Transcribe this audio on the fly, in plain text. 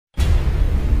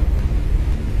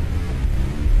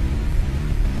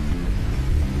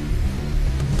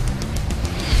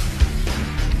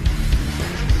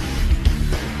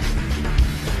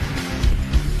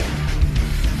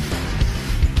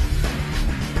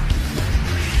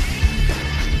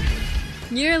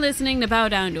You're listening to Bow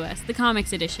Down to Us, the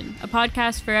Comics Edition, a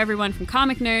podcast for everyone from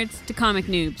comic nerds to comic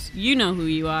noobs. You know who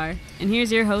you are. And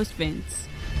here's your host, Vince.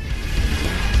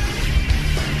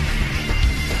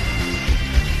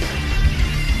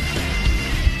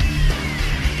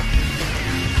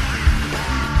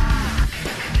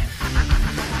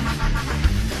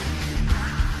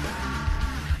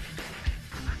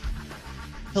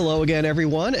 Hello again,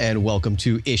 everyone, and welcome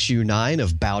to issue 9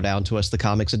 of Bow Down to Us, the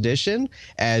Comics Edition.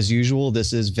 As usual,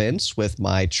 this is Vince with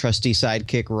my trusty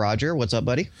sidekick, Roger. What's up,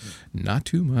 buddy? Not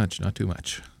too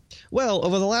much. Well,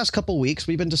 over the last couple weeks,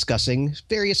 we've been discussing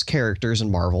various characters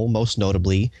in Marvel, most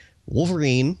notably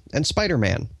Wolverine and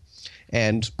Spider-Man.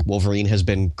 And Wolverine has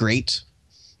been great,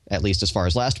 at least as far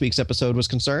as last week's episode was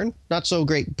concerned. Not so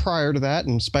great prior to that,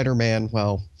 and Spider-Man,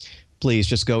 well, please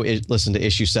just go listen to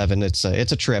issue 7. It's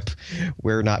a trip.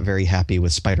 We're not very happy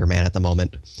with Spider-Man at the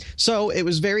moment. So it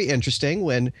was very interesting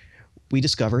when we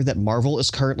discovered that Marvel is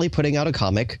currently putting out a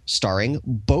comic starring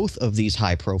both of these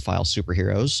high-profile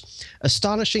superheroes,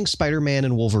 Astonishing Spider-Man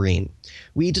and Wolverine.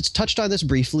 We just touched on this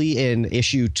briefly in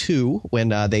issue 2 when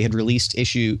they had released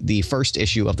the first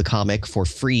issue of the comic for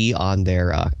free on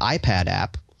their iPad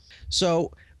app.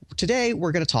 So today,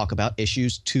 we're going to talk about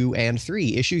issues 2 and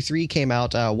 3. Issue 3 came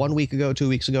out 1 week ago, 2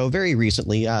 weeks ago, very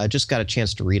recently. Just got a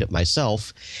chance to read it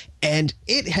myself. And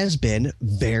it has been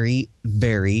very,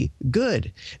 very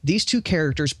good. These two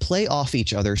characters play off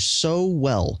each other so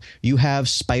well. You have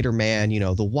Spider-Man,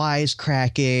 the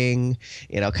wisecracking,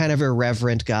 kind of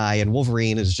irreverent guy, and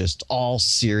Wolverine is just all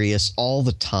serious all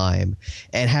the time.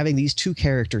 And having these two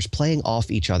characters playing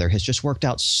off each other has just worked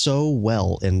out so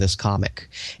well in this comic.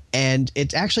 And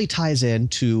it actually ties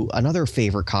into another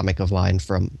favorite comic of mine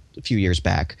from a few years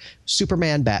back,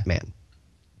 Superman, Batman.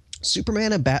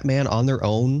 Superman and Batman on their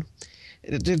own,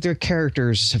 their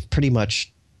characters have pretty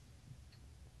much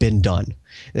been done.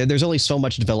 There's only so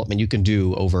much development you can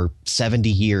do over 70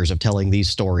 years of telling these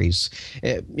stories.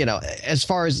 As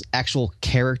far as actual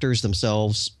characters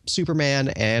themselves, Superman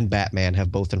and Batman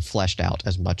have both been fleshed out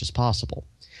as much as possible.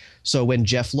 So when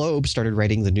Jeff Loeb started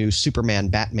writing the new Superman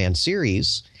Batman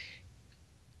series,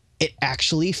 it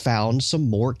actually found some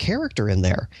more character in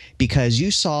there because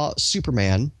you saw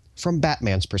Superman from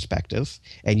Batman's perspective,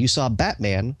 and you saw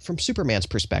Batman from Superman's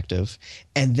perspective,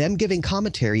 and them giving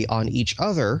commentary on each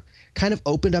other kind of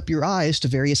opened up your eyes to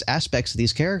various aspects of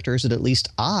these characters that at least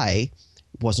I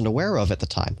wasn't aware of at the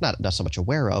time. Not so much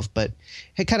aware of, but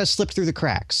had kind of slipped through the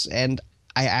cracks. And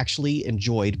I actually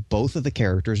enjoyed both of the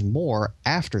characters more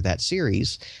after that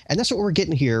series. And that's what we're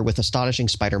getting here with Astonishing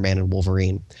Spider-Man and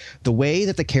Wolverine. The way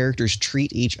that the characters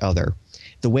treat each other,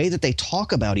 the way that they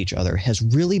talk about each other has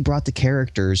really brought the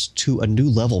characters to a new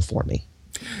level for me.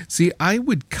 See, I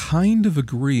would kind of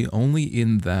agree only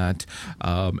in that,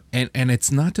 and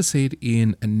it's not to say it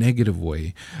in a negative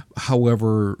way.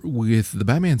 However, with the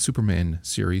Batman-Superman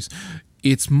series,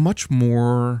 it's much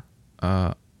more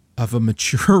of a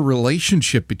mature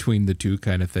relationship between the two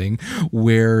kind of thing,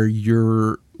 where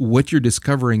what you're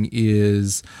discovering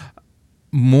is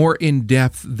more in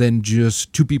depth than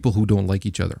just two people who don't like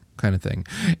each other kind of thing.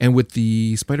 And with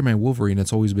the Spider-Man Wolverine,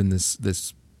 it's always been this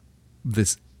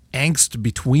angst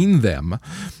between them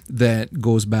that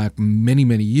goes back many,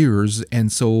 many years. And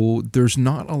so there's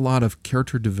not a lot of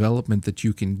character development that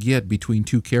you can get between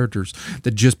two characters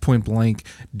that just point blank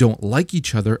don't like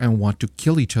each other and want to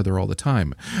kill each other all the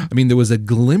time. I mean, there was a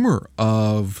glimmer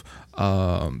of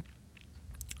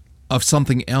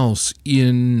something else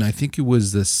in, I think it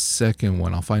was the second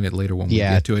one. I'll find it later when we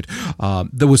get to it.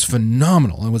 That was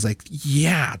phenomenal. I was like,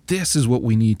 yeah, this is what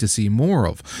we need to see more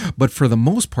of. But for the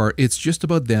most part, it's just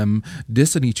about them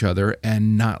dissing each other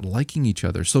and not liking each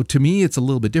other. So to me, it's a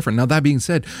little bit different. Now, that being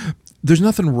said, there's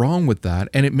nothing wrong with that,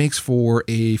 and it makes for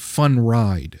a fun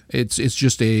ride. It's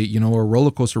just a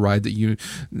roller coaster ride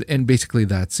and basically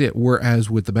that's it. Whereas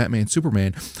with the Batman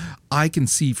Superman, I can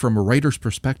see from a writer's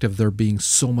perspective there being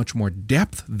so much more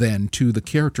depth then to the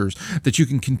characters that you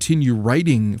can continue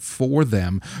writing for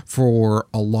them for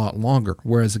a lot longer.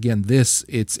 Whereas again,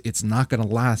 it's not going to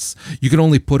last. You can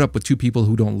only put up with two people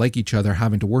who don't like each other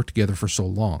having to work together for so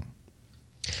long.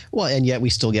 Well, and yet we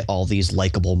still get all these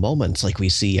likable moments like we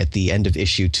see at the end of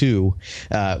issue 2.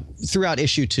 Throughout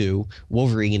issue 2,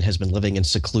 Wolverine has been living in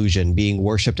seclusion, being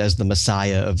worshipped as the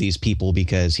messiah of these people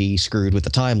because he screwed with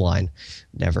the timeline.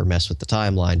 Never mess with the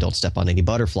timeline. Don't step on any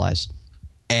butterflies.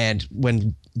 And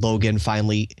when Logan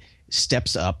finally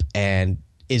steps up and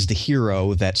is the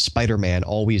hero that Spider-Man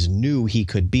always knew he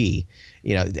could be.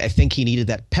 You know, I think he needed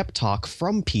that pep talk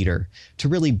from Peter to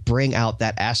really bring out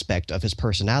that aspect of his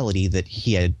personality that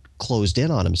he had closed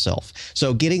in on himself.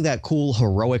 So getting that cool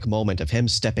heroic moment of him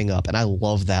stepping up, and I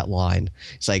love that line.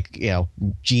 It's like, you know,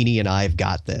 Jeannie and I've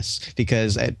got this,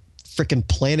 because at freaking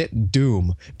Planet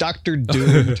Doom, Dr.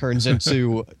 Doom turns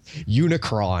into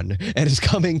Unicron and is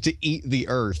coming to eat the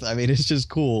Earth. I mean, it's just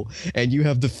cool. And you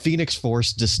have the Phoenix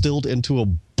Force distilled into a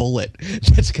bullet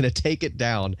that's going to take it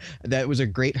down. That was a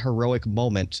great heroic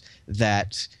moment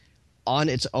that on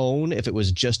its own, if it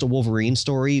was just a Wolverine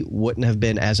story, wouldn't have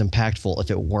been as impactful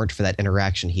if it weren't for that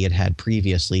interaction he had had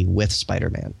previously with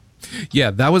Spider-Man. Yeah,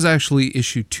 that was actually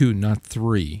issue 2, not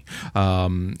 3.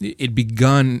 It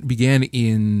began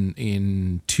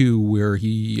in 2, where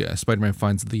Spider-Man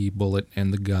finds the bullet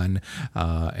and the gun,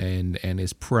 and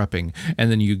is prepping,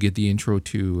 and then you get the intro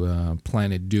to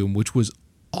Planet Doom, which was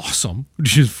awesome,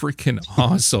 just freaking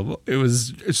awesome. It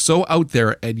was so out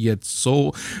there and yet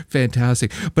so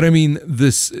fantastic. But I mean,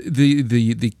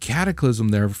 the cataclysm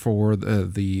there for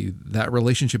that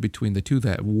relationship between the two,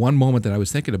 that one moment that I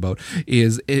was thinking about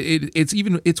is it's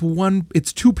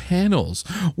 2 panels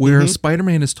where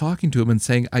Spider-Man is talking to him and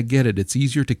saying, I get it, it's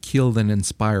easier to kill than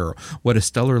inspire. What a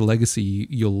stellar legacy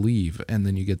you'll leave. And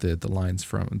then you get the line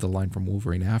from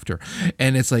Wolverine after.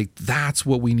 And it's like, that's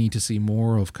what we need to see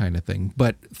more of, kind of thing.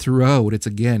 But throughout,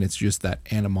 it's just that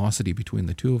animosity between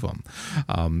the two of them.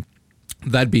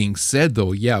 That being said,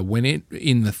 though, yeah, when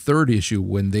in the 3rd issue,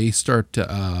 when they start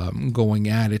going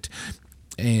at it,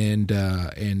 and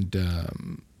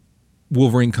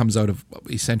Wolverine comes out of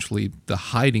essentially the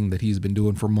hiding that he's been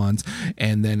doing for months,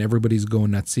 and then everybody's going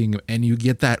nuts seeing him, and you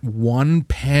get that one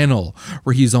panel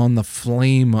where he's on the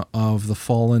flame of the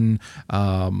fallen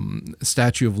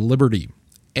Statue of Liberty,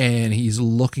 and he's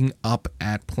looking up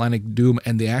at Planet Doom,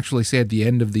 and they actually say at the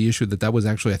end of the issue that was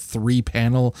actually a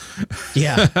 3-panel.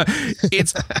 Yeah.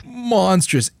 It's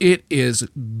monstrous. It is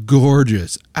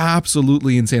gorgeous.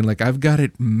 Absolutely insane. Like, I've got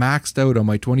it maxed out on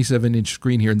my 27-inch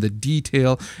screen here, and the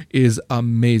detail is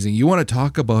amazing. You want to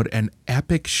talk about an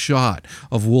epic shot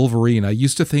of Wolverine. I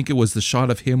used to think it was the shot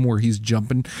of him where he's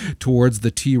jumping towards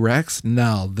the T-Rex.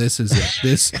 No, this is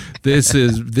it.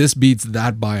 This beats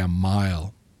that by a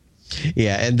mile.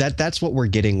 Yeah, and that's what we're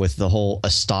getting with the whole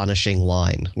astonishing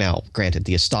line. Now, granted,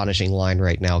 the astonishing line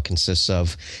right now consists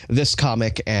of this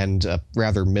comic and a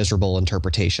rather miserable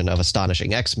interpretation of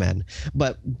Astonishing X-Men.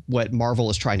 But what Marvel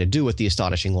is trying to do with the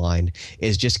astonishing line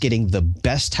is just getting the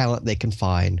best talent they can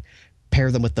find, pair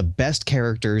them with the best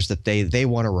characters that they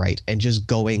want to write, and just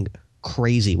going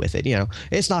crazy with it. You know,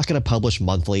 it's not going to publish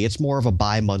monthly. It's more of a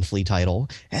bi-monthly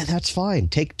title, and that's fine.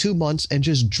 Take 2 months and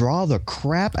just draw the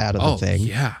crap out of the thing.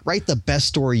 Yeah. Write the best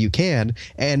story you can.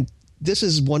 And this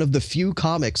is one of the few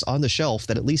comics on the shelf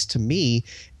that, at least to me,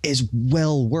 is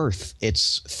well worth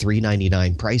its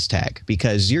 $3.99 price tag,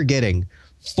 because you're getting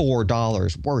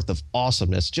 $4 worth of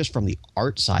awesomeness just from the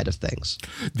art side of things.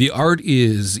 The art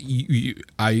is,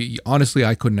 I honestly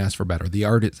couldn't ask for better. The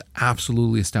art is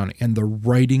absolutely astounding, and the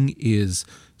writing is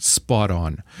spot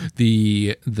on.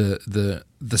 The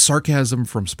sarcasm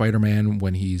from Spider-Man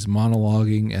when he's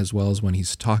monologuing, as well as when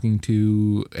he's talking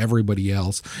to everybody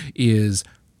else,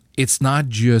 it's not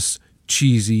just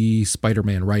cheesy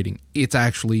Spider-Man writing. It's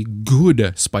actually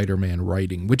good Spider-Man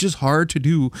writing, which is hard to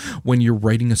do when you're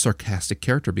writing a sarcastic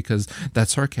character, because that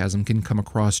sarcasm can come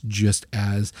across just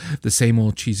as the same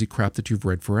old cheesy crap that you've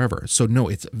read forever. So no,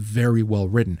 it's very well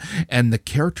written, and the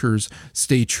characters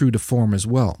stay true to form as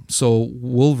well. So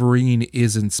Wolverine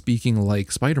isn't speaking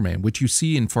like Spider-Man, which you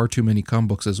see in far too many comic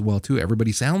books as well too.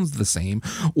 Everybody sounds the same,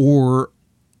 or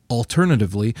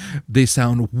alternatively, they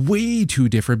sound way too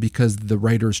different because the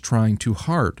writer's trying too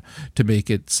hard to make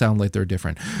it sound like they're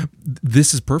different.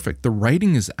 This is perfect. The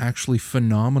writing is actually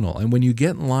phenomenal. And when you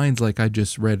get lines like I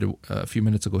just read a few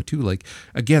minutes ago too, like,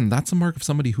 again, that's a mark of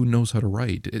somebody who knows how to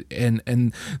write.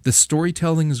 And the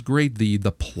storytelling is great. The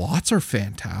plots are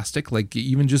fantastic. Like,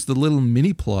 even just the little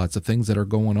mini plots of things that are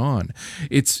going on.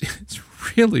 It's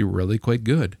really, really quite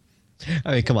good.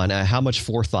 I mean, come on. How much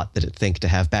forethought did it think to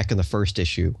have back in the first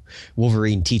issue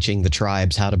Wolverine teaching the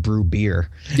tribes how to brew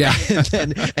beer? Yeah.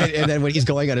 and then when he's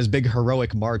going on his big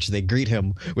heroic march, they greet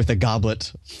him with a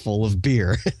goblet full of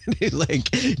beer. He's like,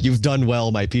 you've done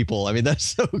well, my people. I mean, that's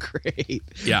so great.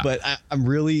 Yeah. But I'm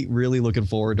really, really looking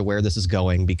forward to where this is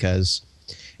going, because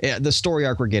the story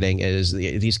arc we're getting is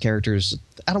these characters,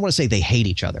 I don't want to say they hate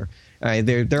each other. They're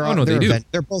they do.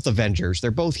 They're both Avengers.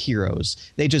 They're both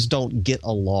heroes. They just don't get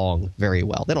along very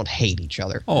well. They don't hate each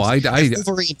other. If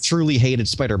Wolverine truly hated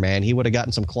Spider-Man, he would have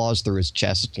gotten some claws through his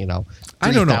chest,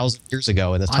 3,000 years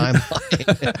ago in this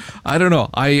timeline. I don't know.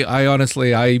 I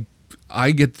honestly,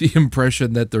 I get the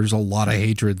impression that there's a lot of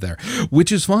hatred there,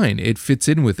 which is fine. It fits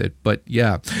in with it. But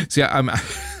yeah, see, I'm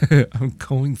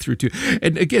going through too.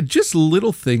 And again, just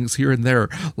little things here and there,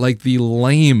 like the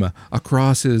lame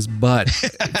across his butt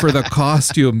for the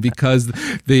costume, because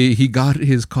he got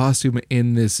his costume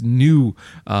in this new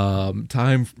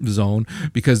time zone,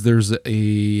 because there's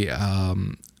a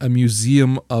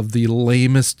museum of the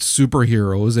lamest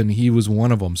superheroes, and he was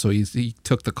one of them. So he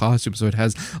took the costume, so it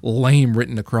has lame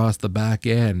written across the back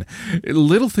end.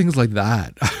 Little things like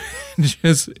that.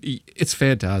 It's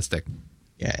fantastic.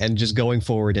 Yeah, and just going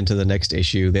forward into the next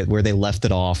issue, where they left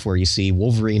it off, where you see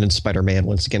Wolverine and Spider-Man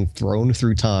once again thrown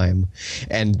through time,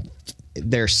 and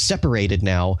they're separated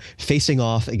now, facing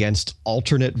off against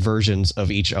alternate versions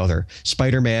of each other.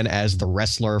 Spider-Man as the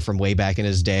wrestler from way back in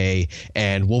his day,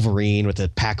 and Wolverine with a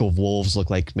pack of wolves,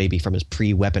 look like maybe from his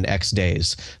pre-Weapon X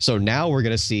days. So now we're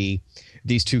going to see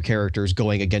these two characters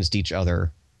going against each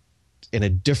other in a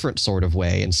different sort of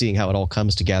way, and seeing how it all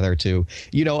comes together to,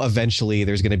 eventually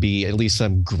there's going to be at least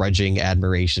some grudging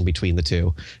admiration between the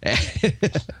two.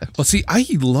 Well, see, I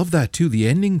love that too. The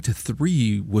ending to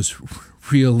 3 was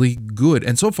really good.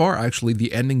 And so far, actually,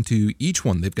 the ending to each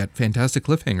one, they've got fantastic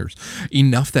cliffhangers.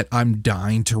 Enough that I'm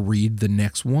dying to read the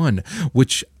next one,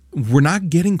 which we're not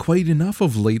getting quite enough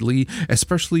of lately,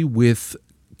 especially with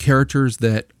characters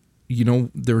that,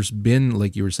 there's been,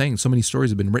 like you were saying, so many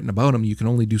stories have been written about them. You can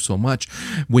only do so much.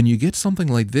 When you get something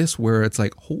like this, where it's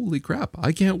like, holy crap,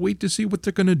 I can't wait to see what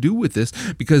they're going to do with this,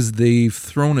 because they've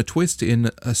thrown a twist in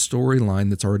a storyline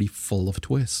that's already full of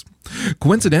twists.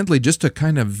 Coincidentally, just to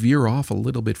kind of veer off a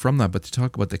little bit from that, but to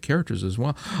talk about the characters as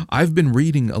well, I've been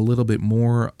reading a little bit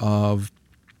more of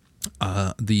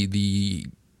the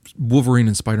Wolverine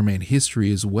and Spider-Man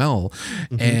history as well.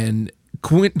 Mm-hmm. And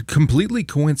completely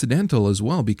coincidental as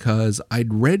well, because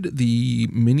I'd read not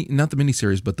the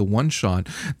miniseries, but the one shot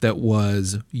that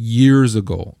was years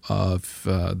ago of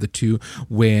the two,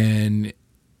 when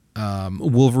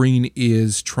Wolverine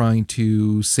is trying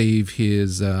to save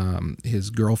his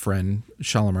girlfriend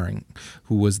Shalamar,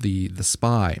 who was the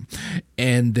spy.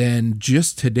 And then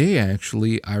just today,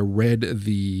 actually, I read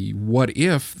the what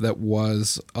if that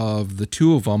was of the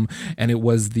two of them, and it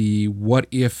was the what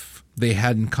if they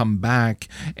hadn't come back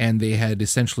and they had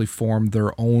essentially formed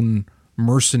their own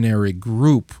mercenary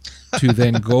group to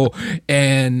then go.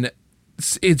 And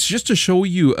it's just to show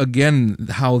you again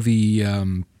how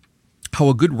how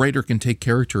a good writer can take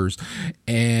characters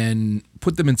and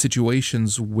put them in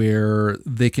situations where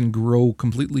they can grow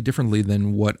completely differently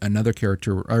than what another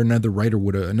character or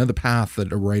another path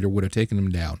that a writer would have taken them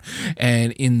down.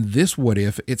 And in this what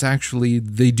if, it's actually,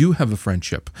 they do have a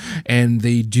friendship, and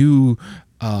they do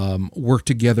work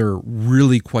together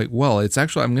really quite well. It's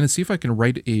actually, I'm going to see if I can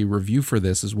write a review for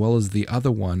this as well as the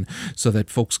other one, so that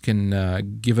folks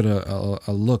can give it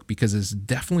a look, because it's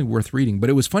definitely worth reading. But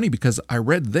it was funny because I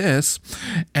read this,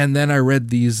 and then I read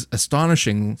these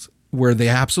Astonishings, where they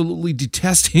absolutely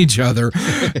detest each other,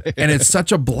 and it's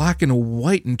such a black and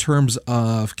white in terms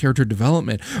of character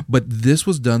development. But this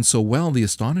was done so well, the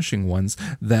Astonishing ones,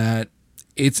 that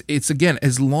it's again,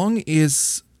 as long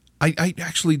as I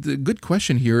actually, the good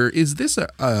question here, is this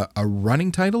a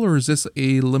running title, or is this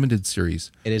a limited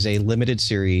series? It is a limited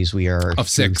series. We are of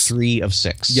 6. 3 of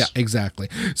 6. Yeah, exactly.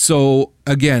 So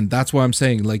again, that's why I'm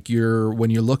saying, like, when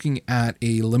you're looking at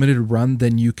a limited run,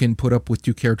 then you can put up with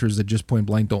two characters that just point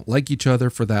blank don't like each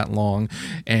other for that long,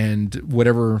 and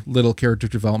whatever little character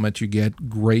development you get,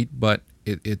 great, but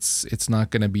it's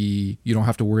not going to be, you don't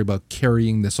have to worry about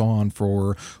carrying this on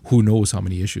for who knows how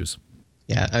many issues.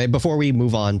 Yeah, I mean, before we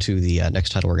move on to the next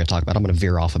title we're going to talk about, I'm going to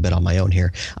veer off a bit on my own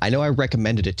here. I know I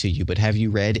recommended it to you, but have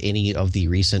you read any of the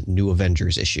recent New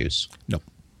Avengers issues? No.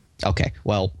 Okay,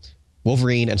 well,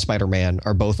 Wolverine and Spider-Man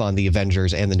are both on the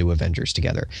Avengers and the New Avengers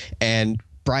together. And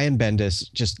Brian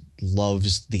Bendis just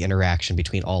loves the interaction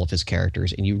between all of his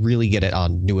characters, and you really get it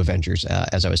on New Avengers,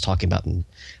 as I was talking about in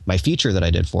my feature that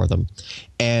I did for them.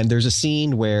 And there's a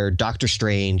scene where Doctor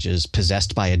Strange is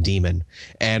possessed by a demon,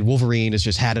 and Wolverine has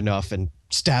just had enough and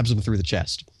stabs him through the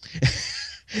chest.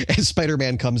 And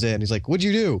Spider-Man comes in. He's like, "What'd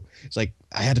you do?" It's like,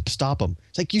 "I had to stop him."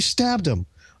 It's like, "You stabbed him."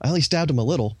 "I only stabbed him a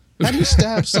little." How do you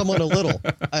stab someone a little?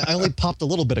 I only popped a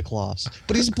little bit of claws,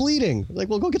 but he's bleeding. Like,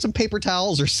 well, go get some paper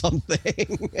towels or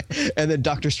something. And then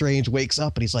Doctor Strange wakes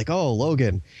up and he's like, oh,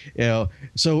 Logan,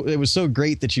 so it was so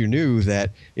great that you knew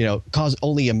that, cause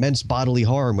only immense bodily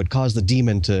harm would cause the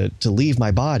demon to leave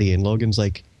my body. And Logan's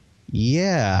like,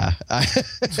 yeah.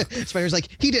 Spider's like,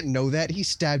 he didn't know that. He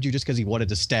stabbed you just because he wanted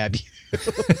to stab you.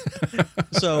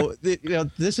 So,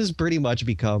 this has pretty much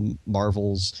become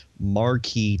Marvel's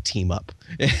marquee team up.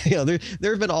 There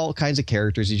have been all kinds of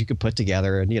characters that you could put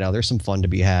together, and there's some fun to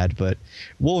be had. But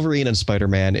Wolverine and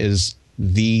Spider-Man is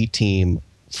the team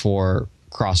for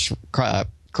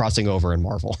crossing over in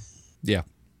Marvel. Yeah.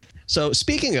 So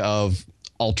speaking of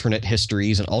alternate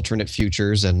histories and alternate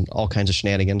futures and all kinds of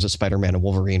shenanigans that Spider-Man and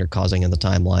Wolverine are causing in the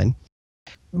timeline,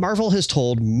 Marvel has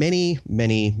told many,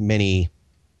 many, many,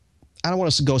 I don't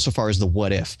want to go so far as the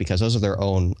what if, because those are their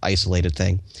own isolated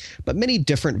thing, but many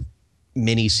different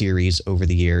mini-series over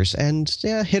the years, and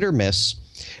hit or miss.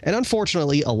 And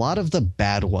unfortunately, a lot of the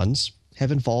bad ones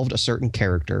have involved a certain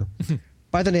character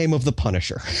by the name of the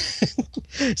Punisher.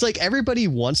 It's like everybody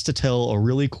wants to tell a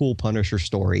really cool Punisher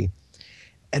story,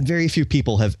 and very few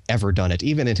people have ever done it,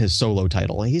 even in his solo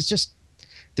title.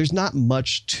 There's not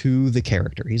much to the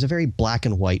character. He's a very black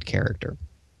and white character.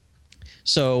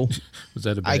 So was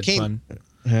that a bad pun?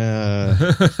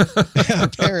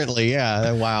 Apparently,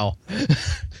 yeah. Wow.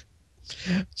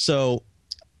 So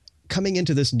coming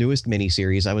into this newest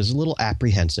miniseries, I was a little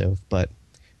apprehensive, but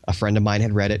a friend of mine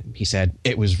had read it. He said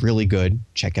it was really good.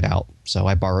 Check it out. So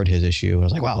I borrowed his issue. I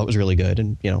was like, wow, it was really good.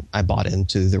 And, I bought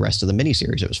into the rest of the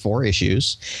miniseries. It was 4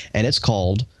 issues, and it's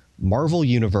called Marvel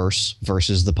Universe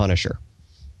versus the Punisher.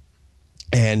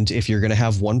 And if you're going to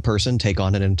have one person take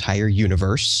on an entire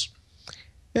universe,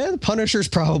 the Punisher's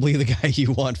probably the guy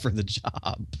you want for the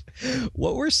job.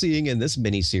 What we're seeing in this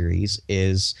miniseries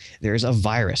is there's a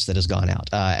virus that has gone out.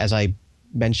 As I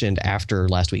mentioned after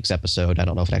last week's episode, I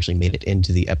don't know if it actually made it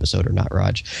into the episode or not,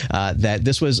 Raj, that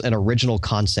this was an original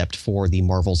concept for the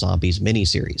Marvel Zombies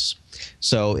miniseries.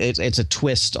 So it's a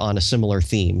twist on a similar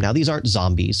theme. Now, these aren't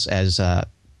zombies, as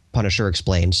Punisher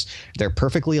explains. They're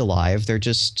perfectly alive. They're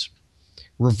just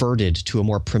reverted to a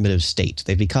more primitive state.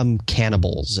 They've become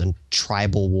cannibals and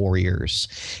tribal warriors.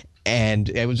 And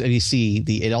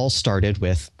it all started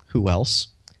with who else?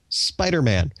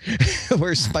 Spider-Man,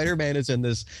 where Spider-Man is in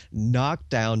this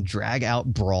knockdown,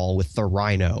 drag-out brawl with the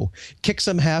Rhino, kicks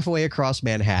him halfway across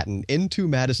Manhattan into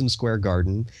Madison Square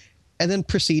Garden, and then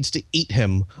proceeds to eat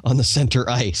him on the center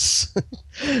ice.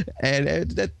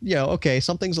 And okay,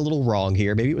 something's a little wrong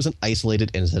here. Maybe it was an isolated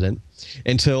incident,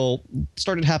 until it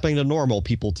started happening to normal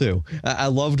people too. I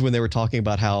loved when they were talking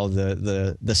about how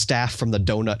the staff from the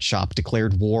donut shop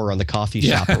declared war on the coffee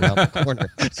shop around the corner.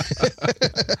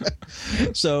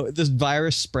 So this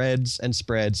virus spreads and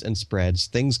spreads and spreads.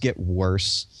 Things get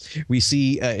worse. We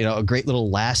see a great little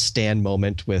last stand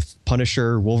moment with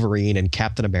Punisher, Wolverine, and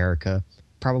Captain America.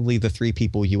 Probably the 3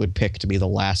 people you would pick to be the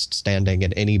last standing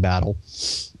in any battle.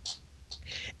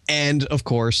 And of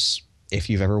course, if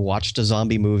you've ever watched a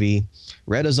zombie movie,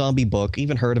 read a zombie book,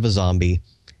 even heard of a zombie,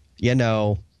 you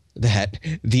know that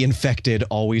the infected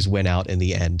always win out in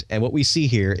the end. And what we see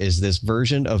here is this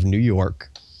version of New York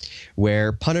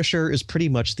where Punisher is pretty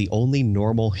much the only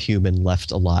normal human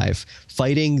left alive,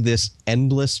 fighting this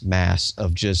endless mass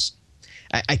of just...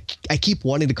 I keep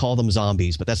wanting to call them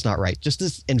zombies, but that's not right. Just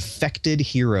this infected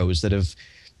heroes that have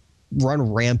run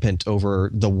rampant over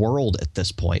the world at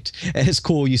this point. And it's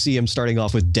cool. You see him starting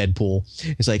off with Deadpool.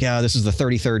 It's like, this is the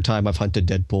 33rd time I've hunted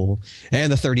Deadpool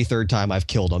and the 33rd time I've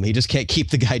killed him. He just can't keep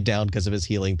the guy down because of his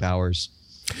healing powers.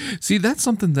 See, that's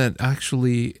something that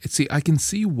actually, I can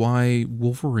see why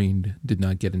Wolverine did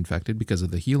not get infected because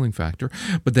of the healing factor.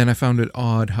 But then I found it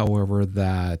odd, however,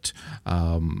 that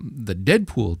the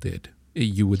Deadpool did.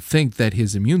 You would think that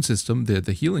his immune system,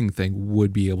 the healing thing,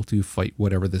 would be able to fight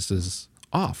whatever this is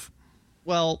off.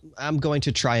 Well, I'm going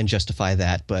to try and justify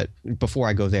that, but before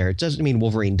I go there, it doesn't mean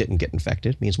Wolverine didn't get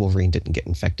infected. It means Wolverine didn't get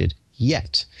infected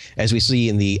yet. As we see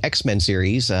in the X-Men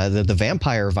series, the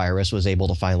vampire virus was able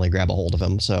to finally grab a hold of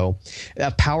him, so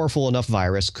a powerful enough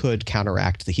virus could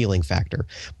counteract the healing factor.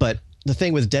 But the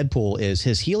thing with Deadpool is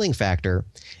his healing factor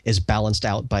is balanced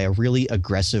out by a really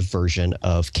aggressive version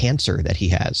of cancer that he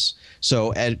has.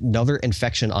 So another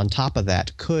infection on top of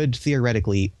that could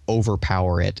theoretically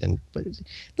overpower it. But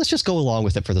let's just go along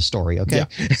with it for the story, okay?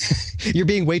 Yeah. You're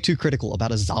being way too critical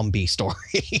about a zombie story.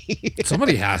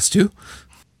 Somebody has to.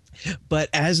 But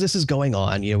as this is going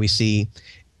on, we see...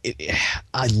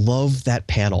 I love that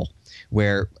panel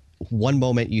where one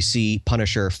moment you see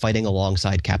Punisher fighting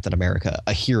alongside Captain America,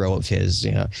 a hero of his.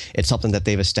 You know, it's something that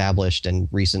they've established in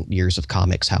recent years of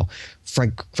comics, how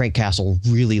Frank Castle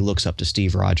really looks up to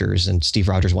Steve Rogers, and Steve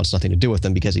Rogers wants nothing to do with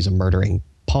him because he's a murdering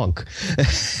punk.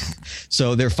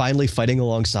 So they're finally fighting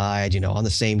alongside, you know, on the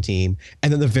same team.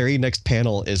 And then the very next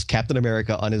panel is Captain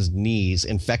America on his knees,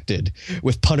 infected,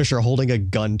 with Punisher holding a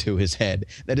gun to his head.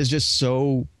 That is just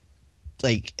so,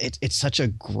 like, it's such a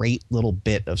great little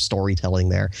bit of storytelling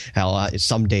there. How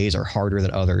some days are harder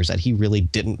than others, that he really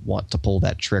didn't want to pull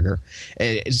that trigger.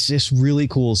 It's just really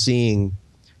cool seeing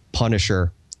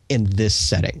Punisher in this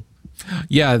setting.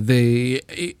 Yeah,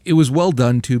 it was well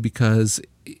done too, because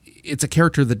it's a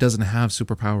character that doesn't have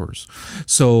superpowers.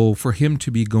 So for him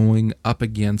to be going up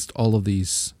against all of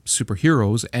these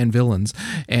superheroes and villains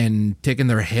and taking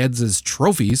their heads as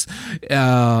trophies,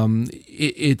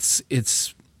 it's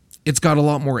got a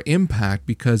lot more impact,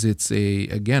 because it's a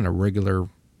regular,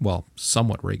 well,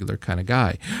 somewhat regular kind of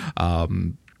guy.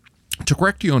 To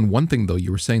correct you on one thing, though,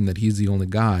 you were saying that he's the only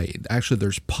guy. Actually,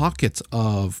 there's pockets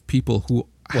of people who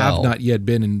have not yet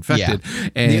been infected,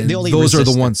 and the only those are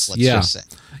the ones. Just say.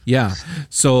 Yeah.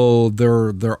 So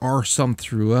there are some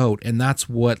throughout, and that's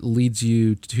what leads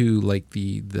you to like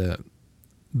the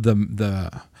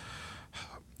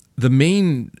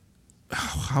main.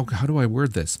 How do I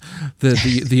word this?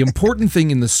 The important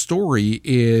thing in the story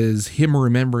is him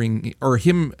remembering, or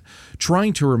him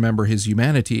trying to remember his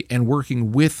humanity, and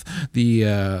working with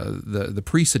the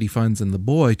priest that he finds in the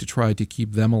boy to try to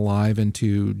keep them alive and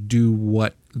to do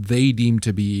what they deem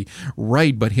to be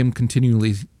right, but him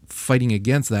continually fighting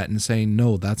against that and saying,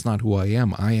 no, that's not who I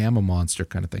am a monster,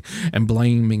 kind of thing, and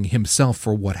blaming himself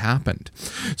for what happened.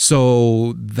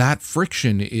 So that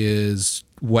friction is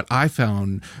what I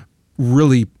found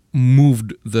really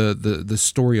moved the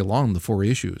story along the 4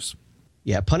 issues.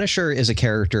 Yeah, Punisher is a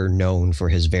character known for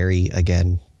his very,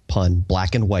 again, pun,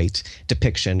 black and white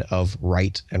depiction of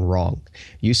right and wrong.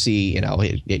 You see, you know,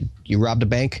 you robbed a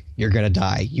bank, you're going to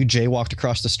die. You jaywalked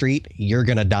across the street, you're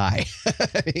going to die.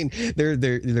 I mean,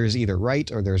 there's either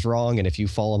right or there's wrong, and if you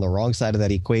fall on the wrong side of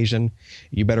that equation,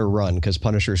 you better run, because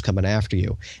Punisher's coming after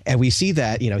you. And we see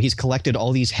that, you know, he's collected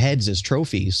all these heads as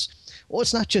trophies. Well,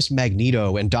 it's not just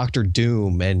Magneto and Doctor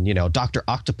Doom and, you know, Dr.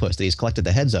 Octopus that he's collected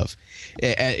the heads of.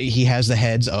 He has the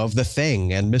heads of The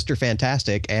Thing and Mr.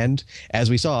 Fantastic and, as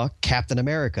we saw, Captain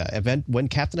America. When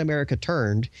Captain America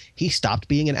turned, he stopped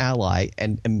being an ally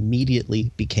and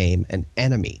immediately became an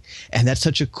enemy. And that's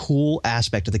such a cool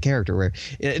aspect of the character, where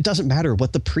it doesn't matter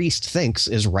what the priest thinks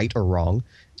is right or wrong.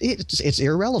 It's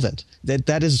irrelevant.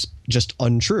 That is just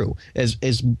untrue.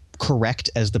 As correct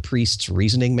as the priest's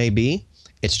reasoning may be,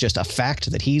 it's just a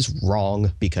fact that he's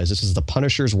wrong, because this is the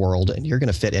Punisher's world, and you're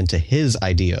going to fit into his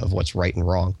idea of what's right and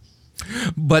wrong.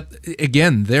 But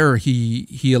again, there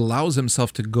he allows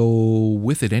himself to go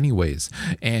with it anyways,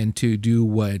 and to do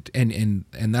what, and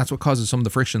that's what causes some of the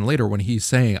friction later, when he's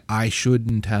saying, I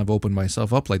shouldn't have opened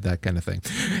myself up like that, kind of thing.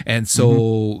 And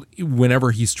so whenever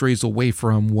he strays away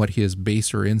from what his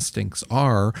baser instincts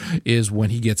are, is when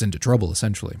he gets into trouble,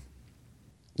 essentially.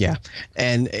 Yeah.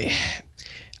 And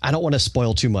I don't want to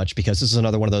spoil too much, because this is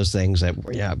another one of those things that,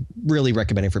 yeah, really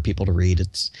recommending for people to read.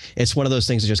 It's one of those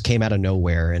things that just came out of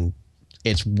nowhere, and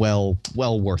it's well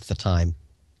worth the time.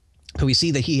 But we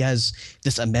see that he has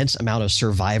this immense amount of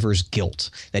survivor's guilt,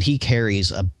 that he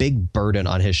carries a big burden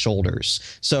on his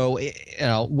shoulders. So, you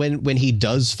know, when he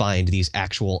does find these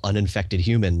actual uninfected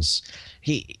humans,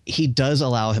 he does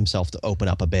allow himself to open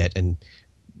up a bit and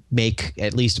make,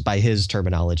 at least by his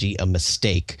terminology, a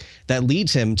mistake that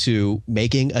leads him to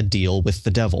making a deal with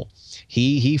the devil.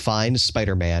 He finds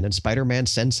Spider-Man, and Spider-Man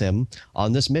sends him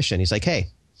on this mission. He's like, hey,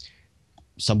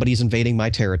 somebody's invading my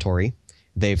territory.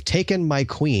 They've taken my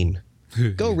queen.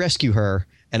 Go rescue her,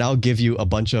 and I'll give you a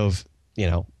bunch of, you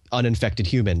know, uninfected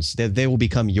humans. They will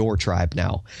become your tribe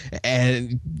now.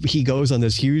 And he goes on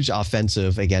this huge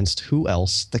offensive against who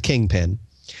else? The Kingpin.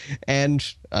 And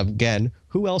again,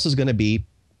 who else is going to be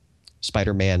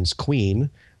Spider-Man's queen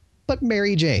but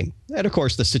Mary Jane? And of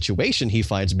course, the situation he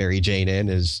finds Mary Jane in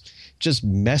is just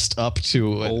messed up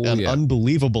to an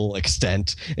unbelievable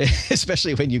extent,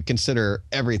 especially when you consider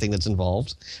everything that's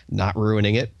involved, not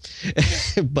ruining it.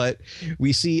 But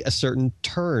we see a certain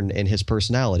turn in his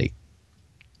personality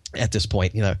at this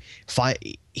point. You know,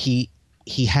 he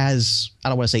has, I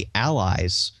don't want to say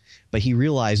allies, but he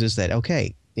realizes that,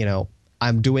 okay, you know,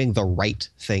 I'm doing the right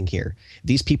thing here.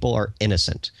 These people are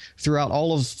innocent. Throughout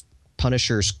all of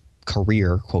Punisher's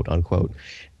career, quote unquote,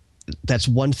 that's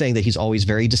one thing that he's always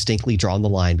very distinctly drawn the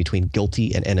line between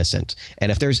guilty and innocent.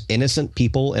 And if there's innocent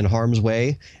people in harm's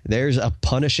way, there's a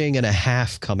punishing and a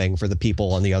half coming for the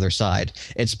people on the other side.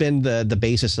 It's been the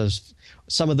basis of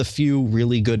some of the few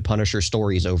really good Punisher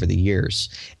stories over the years.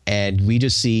 And we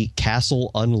just see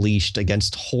Castle unleashed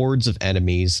against hordes of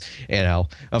enemies. You know,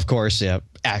 of course,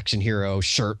 action hero,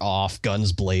 shirt off,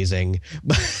 guns blazing,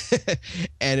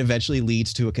 and eventually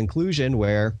leads to a conclusion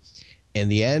where, in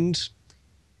the end,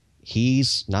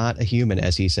 he's not a human,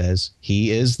 as he says.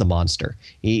 He is the monster.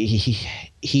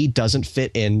 He doesn't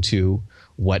fit into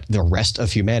what the rest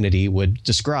of humanity would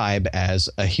describe as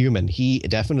a human. He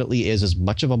definitely is as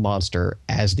much of a monster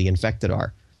as the infected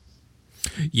are.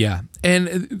 Yeah,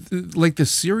 and like the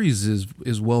series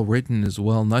is well written as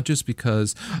well. Not just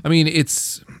because, I mean,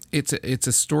 it's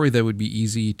a story that would be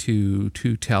easy to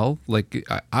tell. Like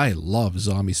I love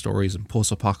zombie stories and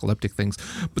post-apocalyptic things,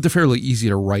 but they're fairly easy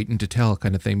to write and to tell,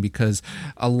 kind of thing, because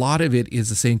a lot of it is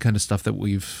the same kind of stuff that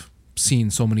we've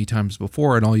seen so many times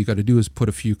before, and all you got to do is put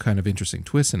a few kind of interesting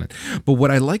twists in it. But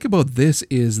what I like about this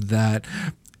is that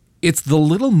it's the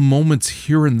little moments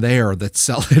here and there that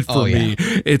sell it for me.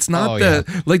 It's not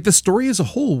like the story as a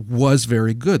whole was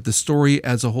very good. The story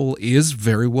as a whole is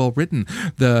very well written.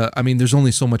 I mean, there's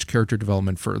only so much character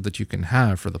development that you can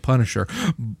have for the Punisher,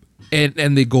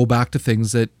 and they go back to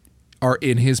things that are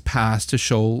in his past to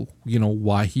show, you know,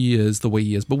 why he is the way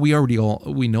he is. But we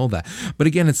know that. But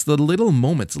again, it's the little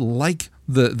moments, like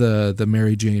the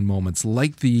Mary Jane moments,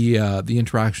 like the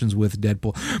interactions with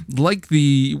Deadpool, like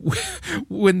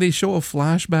when they show a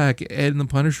flashback and the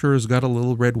Punisher has got a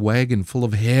little red wagon full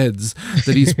of heads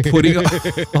that he's putting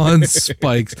on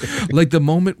spikes, like the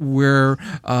moment where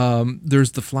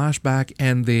there's the flashback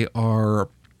and they are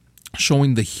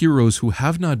showing the heroes who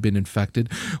have not been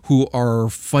infected, who are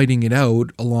fighting it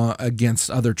out against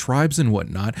other tribes and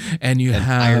whatnot, and you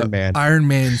have Iron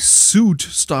Man's suit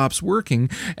stops working,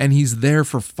 and he's there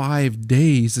for 5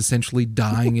 days, essentially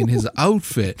dying in his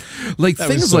outfit. Like that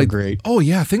things was so like, great. oh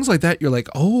yeah, things like that. You're like,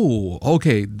 oh,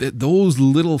 okay, those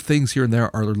little things here and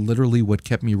there are literally what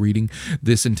kept me reading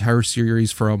this entire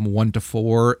series from 1 to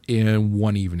 4 in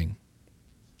one evening.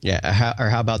 Yeah, or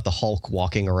how about the Hulk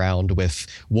walking around with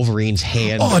Wolverine's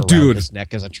hand around his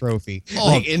neck as a trophy?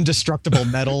 Like indestructible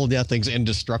metal, nothing's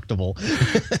indestructible.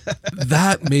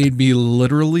 That made me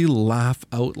literally laugh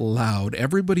out loud.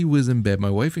 Everybody was in bed. My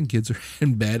wife and kids are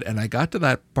in bed, and I got to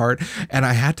that part, and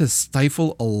I had to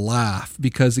stifle a laugh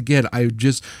because, again,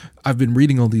 I've been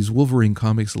reading all these Wolverine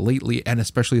comics lately, and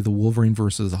especially the Wolverine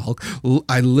versus the Hulk.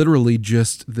 I literally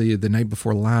just the night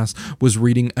before last was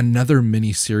reading another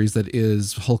mini series that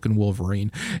is Hulk and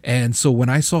Wolverine, and so when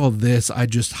I saw this, I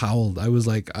just howled. I was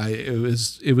like,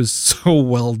 it was so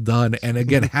well done. And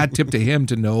again, hat tip to him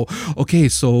to know, okay,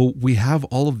 so we have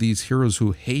all of these heroes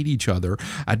who hate each other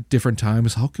at different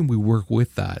times. How can we work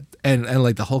with that? And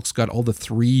like the Hulk's got all the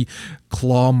 3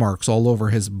 claw marks all over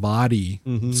his body,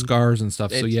 scars and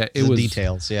stuff. So yeah, it was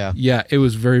details. Yeah, it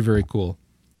was very, very cool.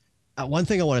 One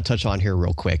thing I want to touch on here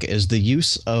real quick is the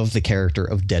use of the character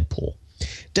of Deadpool.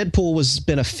 Deadpool has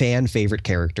been a fan favorite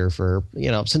character for,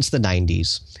 since the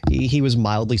 90s. He was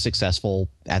mildly successful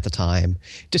at the time,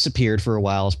 disappeared for a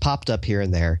while, has popped up here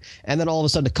and there. And then all of a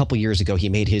sudden, a couple years ago, he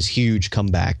made his huge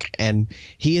comeback. And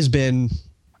he has been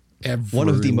one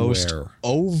of the most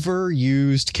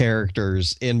overused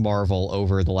characters in Marvel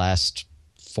over the last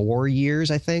 4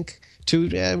 years, I think. 3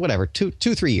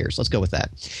 years. Let's go with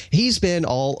that. He's been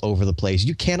all over the place.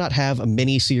 You cannot have a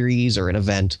mini series or an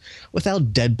event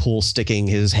without Deadpool sticking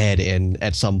his head in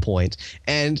at some point.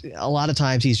 And a lot of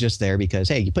times he's just there because,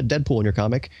 hey, you put Deadpool in your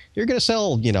comic, you're going to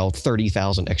sell,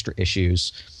 30,000 extra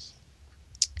issues.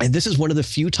 And this is one of the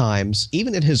few times,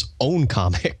 even in his own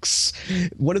comics,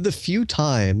 one of the few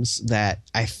times that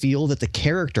I feel that the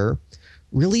character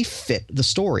really fit the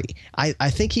story. I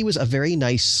think he was a very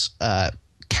nice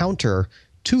counter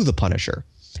to the Punisher,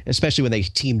 especially when they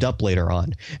teamed up later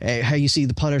on. How you see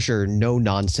the Punisher, no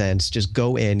nonsense, just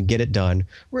go in, get it done.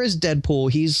 Whereas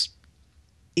Deadpool, he's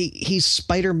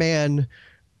Spider-Man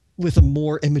with a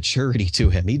more immaturity to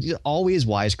him. He always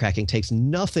wisecracking, takes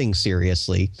nothing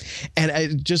seriously. And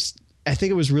I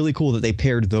think it was really cool that they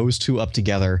paired those two up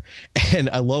together. And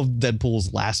I love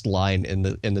Deadpool's last line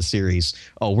in the series.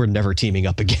 Oh, we're never teaming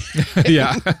up again.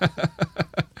 Yeah.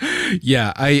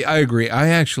 Yeah, I agree.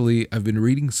 I've been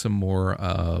reading some more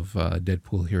of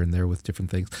Deadpool here and there with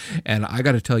different things. And I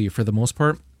got to tell you, for the most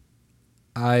part,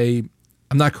 I'm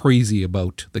not crazy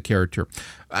about the character.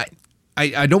 I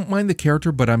I don't mind the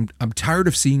character, but I'm tired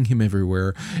of seeing him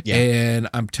everywhere, and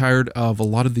I'm tired of a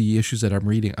lot of the issues that I'm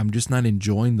reading. I'm just not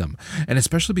enjoying them, and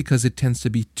especially because it tends to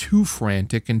be too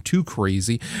frantic and too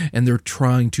crazy, and they're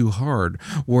trying too hard.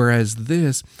 Whereas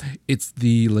this, it's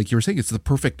like you were saying, it's the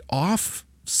perfect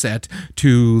offset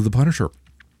to the Punisher.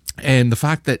 And the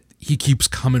fact that he keeps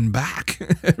coming back,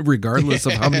 regardless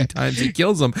of how many times he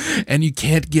kills him, and you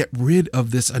can't get rid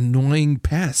of this annoying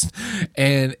pest,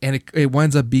 and it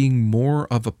winds up being more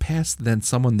of a pest than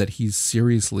someone that he's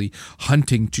seriously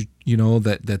hunting to,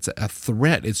 that's a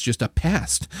threat. It's just a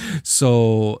pest.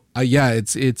 So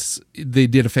it's they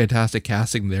did a fantastic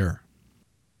casting there.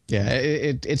 Yeah,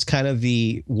 it's kind of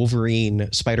the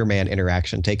Wolverine-Spider-Man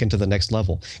interaction taken to the next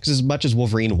level. Because as much as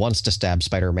Wolverine wants to stab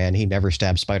Spider-Man, he never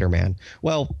stabs Spider-Man.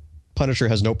 Well, Punisher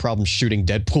has no problem shooting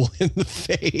Deadpool in the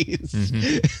face.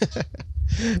 Mm-hmm.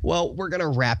 Well, we're going to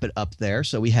wrap it up there.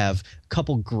 So we have a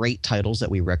couple great titles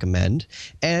that we recommend.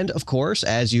 And of course,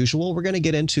 as usual, we're going to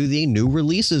get into the new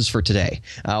releases for today.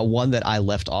 One that I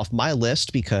left off my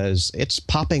list because it's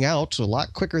popping out a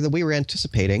lot quicker than we were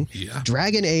anticipating. Yeah.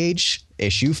 Dragon Age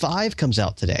issue 5 comes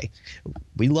out today.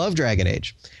 We love Dragon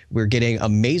Age. We're getting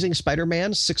Amazing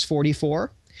Spider-Man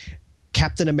 644,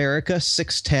 Captain America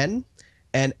 610,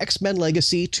 and X-Men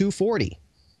Legacy 240.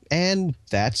 And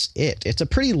that's it. It's a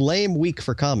pretty lame week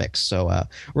for comics. So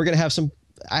we're going to have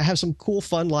I have some cool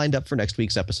fun lined up for next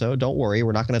week's episode. Don't worry.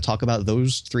 We're not going to talk about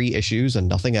those 3 issues and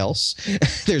nothing else.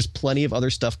 There's plenty of other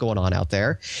stuff going on out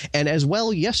there. And as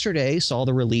well, yesterday saw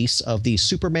the release of the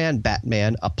Superman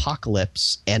Batman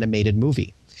Apocalypse animated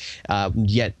movie.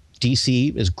 Yet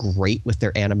DC is great with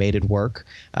their animated work.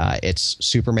 It's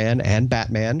Superman and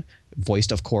Batman,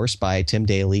 voiced, of course, by Tim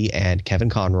Daly and Kevin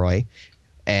Conroy,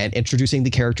 and introducing the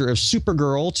character of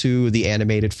Supergirl to the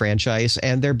animated franchise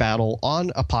and their battle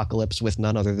on Apocalypse with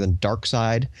none other than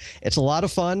Darkseid. It's a lot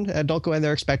of fun, and don't go in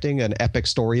there expecting an epic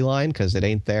storyline because it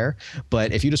ain't there.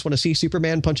 But if you just want to see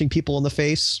Superman punching people in the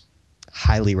face,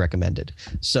 highly recommended.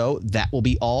 So that will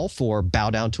be all for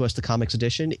Bow Down to Us, the Comics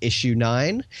Edition, issue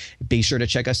 9. Be sure to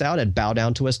check us out at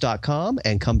bowdowntous.com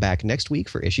and come back next week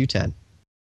for issue 10.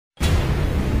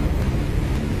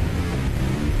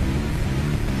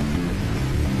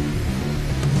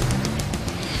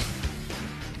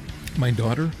 My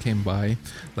daughter came by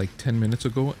like 10 minutes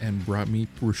ago and brought me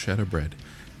bruschetta bread.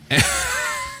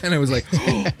 And I was like,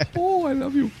 oh, I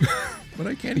love you. But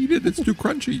I can't eat it. It's too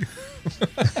crunchy.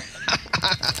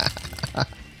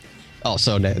 Oh,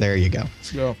 so there you go.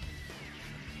 Yeah.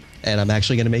 And I'm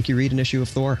actually going to make you read an issue of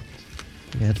Thor.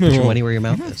 You have to put your money where your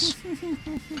mouth is.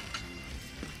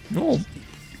 No.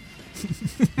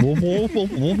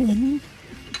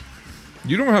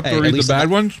 You don't have to read the bad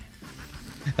ones.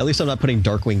 At least I'm not putting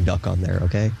Darkwing Duck on there,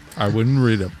 okay? I wouldn't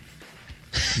read it.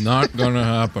 Not gonna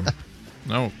happen.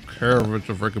 I don't care if it's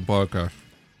a freaking podcast.